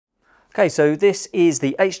Okay, so this is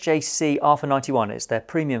the HJC RPHA-91. It's their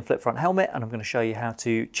premium flip front helmet, and I'm going to show you how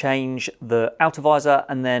to change the outer visor,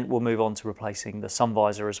 and then we'll move on to replacing the sun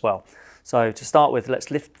visor as well. So to start with,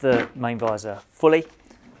 let's lift the main visor fully,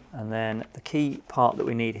 and then the key part that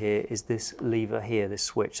we need here is this lever here, this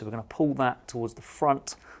switch. So we're going to pull that towards the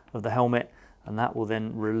front of the helmet, and that will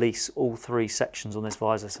then release all three sections on this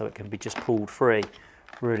visor so it can be just pulled free.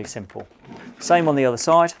 Really simple. Same on the other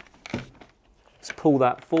side. Just pull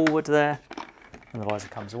that forward there and the visor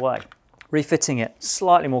comes away. Refitting it,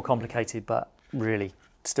 slightly more complicated, but really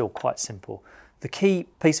still quite simple. The key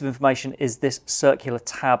piece of information is this circular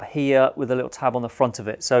tab here with a little tab on the front of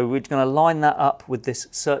it. So we're going to line that up with this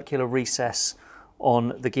circular recess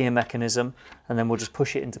on the gear mechanism, and then we'll just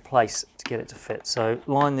push it into place to get it to fit. So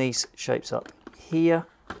line these shapes up here.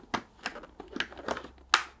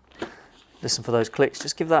 Listen for those clicks,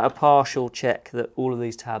 just give that a partial check that all of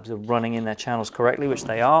these tabs are running in their channels correctly, which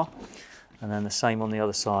they are, and then the same on the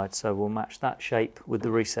other side. So we'll match that shape with the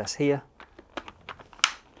recess here,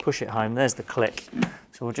 push it home, there's the click.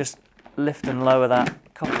 So we'll just lift and lower that a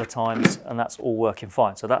couple of times and that's all working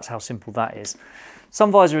fine. So that's how simple that is. Sun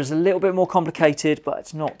visor is a little bit more complicated, but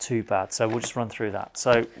it's not too bad, so we'll just run through that.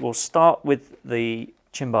 So we'll start with the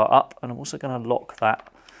chin bar up, and I'm also going to lock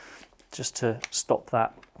that just to stop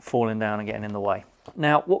that falling down and getting in the way.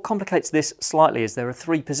 Now, what complicates this slightly is there are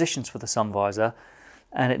three positions for the sun visor,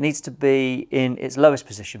 and it needs to be in its lowest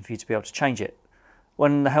position for you to be able to change it.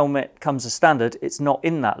 When the helmet comes as standard, it's not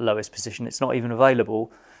in that lowest position, it's not even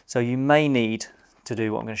available, so you may need to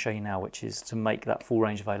do what I'm going to show you now, which is to make that full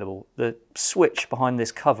range available. The switch behind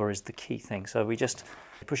this cover is the key thing, so we just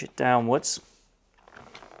push it downwards.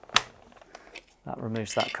 That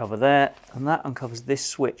removes that cover there, and that uncovers this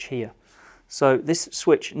switch here. So this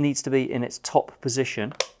switch needs to be in its top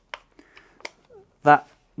position. That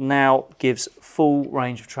now gives full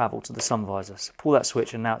range of travel to the sun visor. So pull that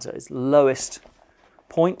switch and now it's at its lowest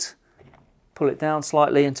point. Pull it down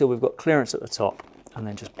slightly until we've got clearance at the top, and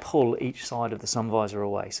then just pull each side of the sun visor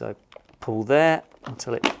away. So pull there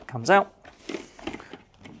until it comes out.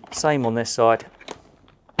 Same on this side.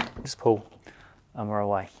 Just pull and we're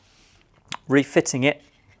away. Refitting it,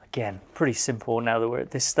 again, pretty simple now that we're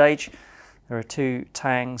at this stage. There are two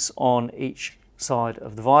tangs on each side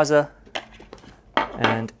of the visor,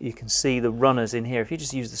 and you can see the runners in here. If you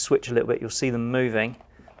just use the switch a little bit, you'll see them moving,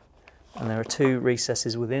 and there are two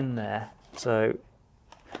recesses within there. So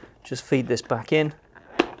just feed this back in,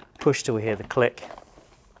 push till we hear the click.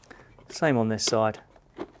 Same on this side.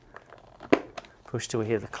 Push till we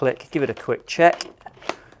hear the click. Give it a quick check.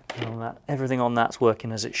 And on that, everything on that's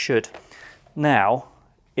working as it should. Now,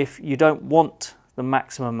 if you don't want the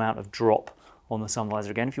maximum amount of drop on the sun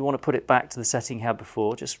visor again, if you want to put it back to the setting you had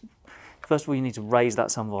before, just first of all you need to raise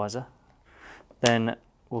that sun visor. Then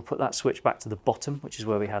we'll put that switch back to the bottom, which is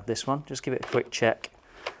where we had this one. Just give it a quick check.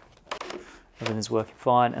 Everything's working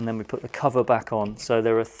fine, and then we put the cover back on. So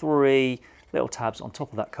there are three little tabs on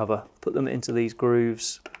top of that cover. Put them into these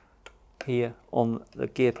grooves here on the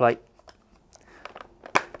gear plate.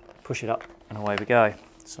 Push it up and away we go.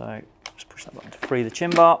 So just push that button to free the chin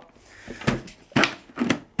bar.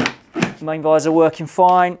 Main visor working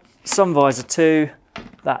fine, sun visor too.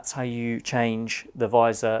 That's how you change the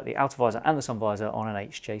visor, the outer visor and the sun visor on an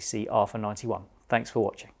HJC RPHA-91. Thanks for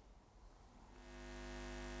watching.